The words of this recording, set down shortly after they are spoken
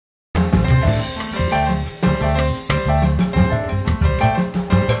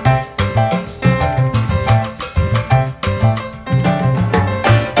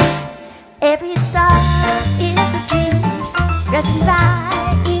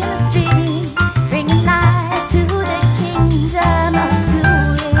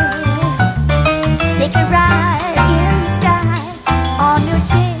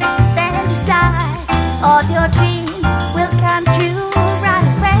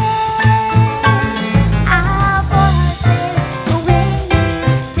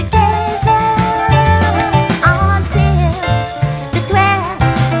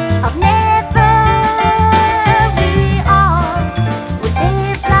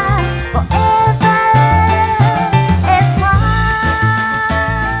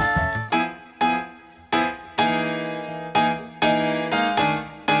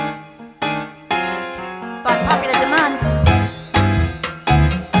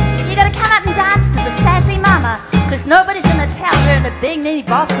'cause nobody's gonna tell her the big nitty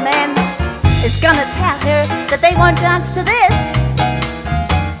boss man is gonna tell her that they won't dance to this.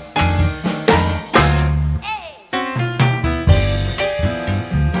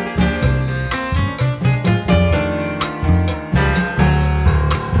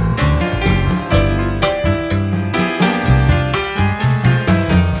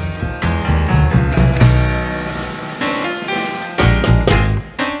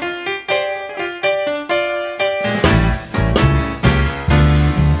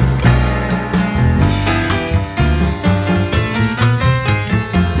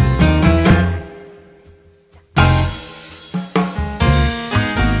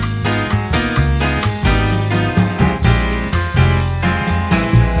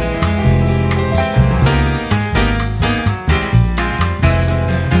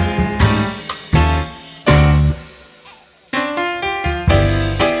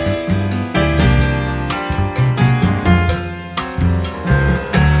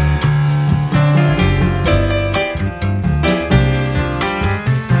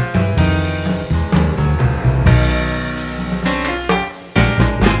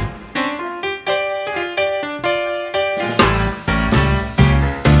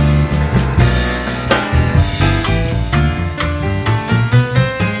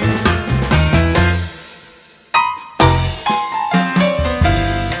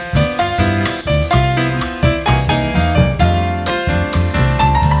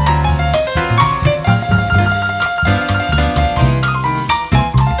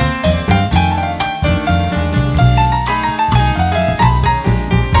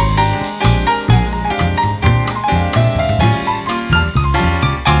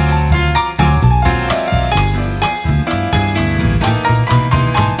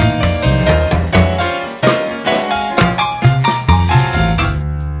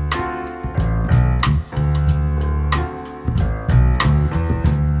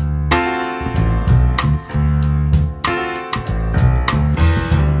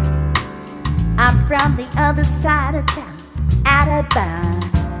 From the other side of town, out of bound.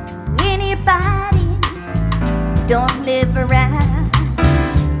 Anybody don't live around.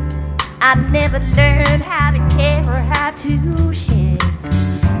 I never learned how to care or how to share.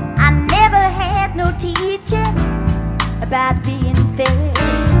 I never had no teaching about being fair.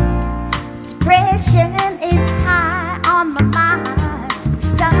 Depression is high on my mind. The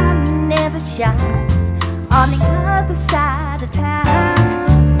sun never shines on the other side of town.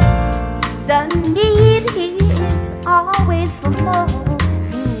 The need is always for more,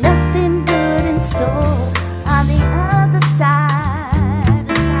 nothing good in store on the other side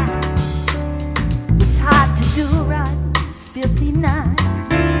of town. It's hard to do right, it's filthy night,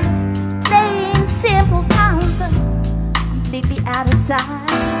 just playing simple concerts, completely out of sight.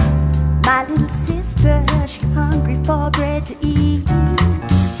 My little sister, she hungry for bread to eat.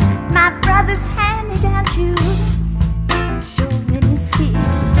 My brother's hand-me-down shoes, showing his feet.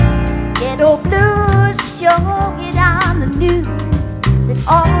 Ghetto blues show it on the news that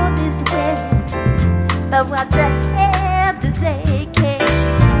all is well, but what the hell do they care?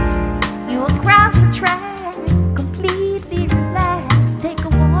 You across the track, completely relaxed, take a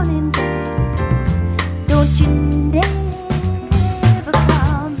warning. Don't you never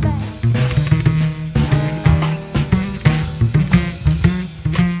come back.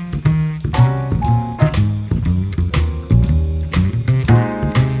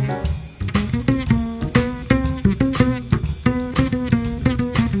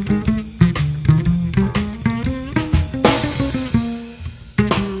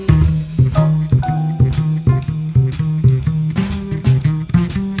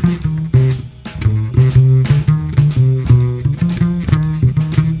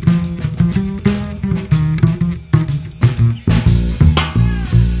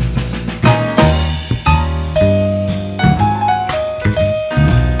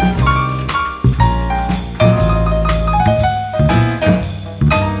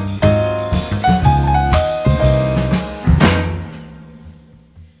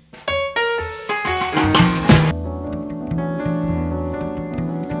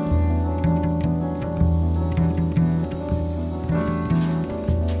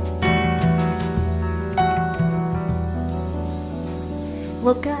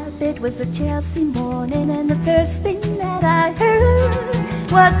 Woke up, it was a Chelsea morning, and the first thing that I heard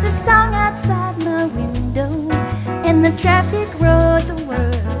was the song outside my window, and the traffic roared the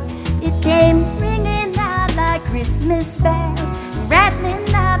world. It came ringing out like Christmas bells, rattling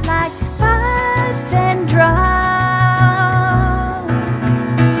out like pipes and drums.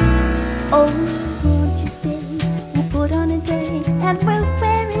 Oh, won't you stay? We'll put on a day, and we'll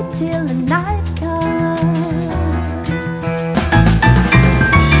wear it till the night comes.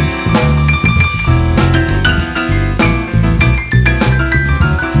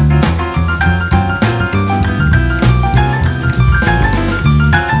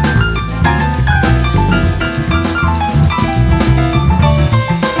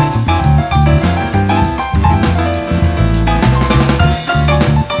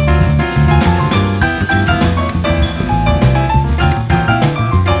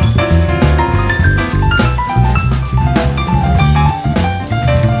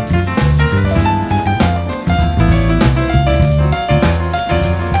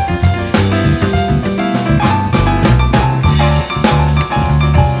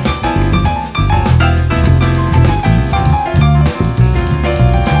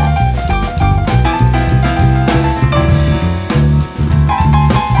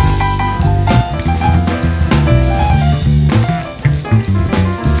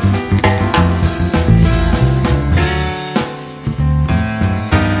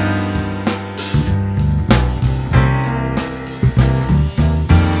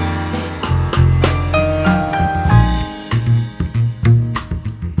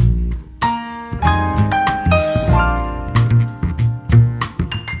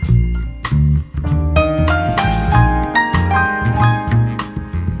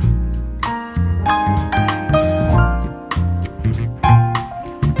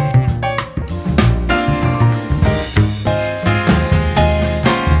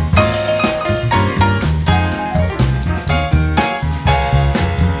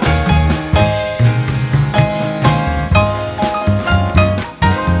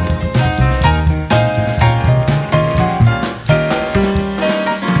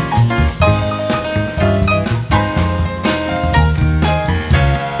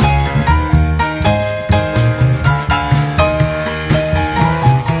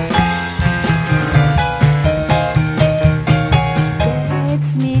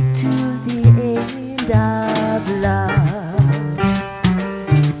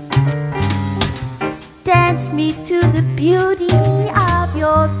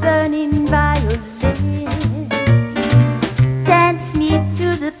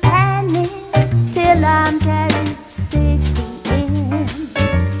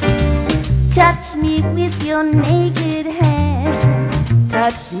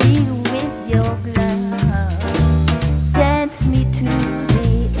 touch me with your glove, dance me to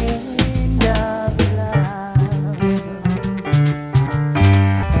the end of love.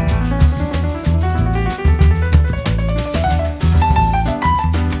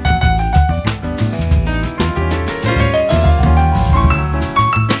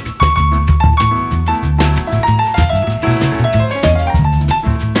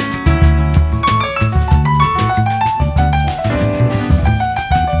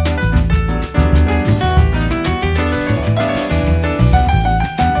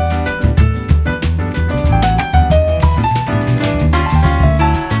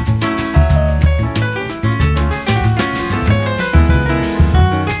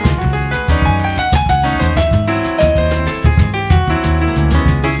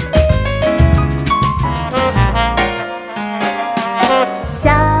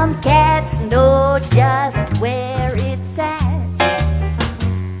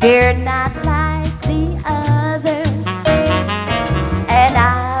 They're not like the others, and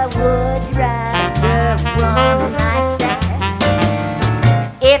I would rather run like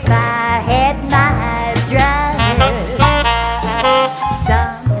that if I had my druthers.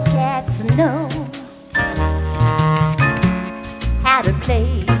 Some cats know how to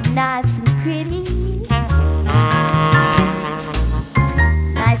play nice and pretty,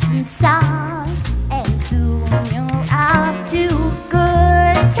 nice and soft, and soon you're off to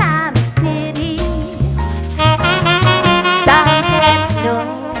good time city. Some cats know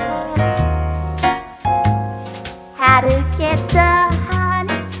how to get the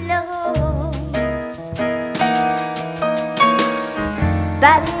honey flow,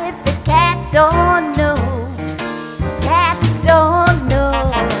 but if the cat don't know,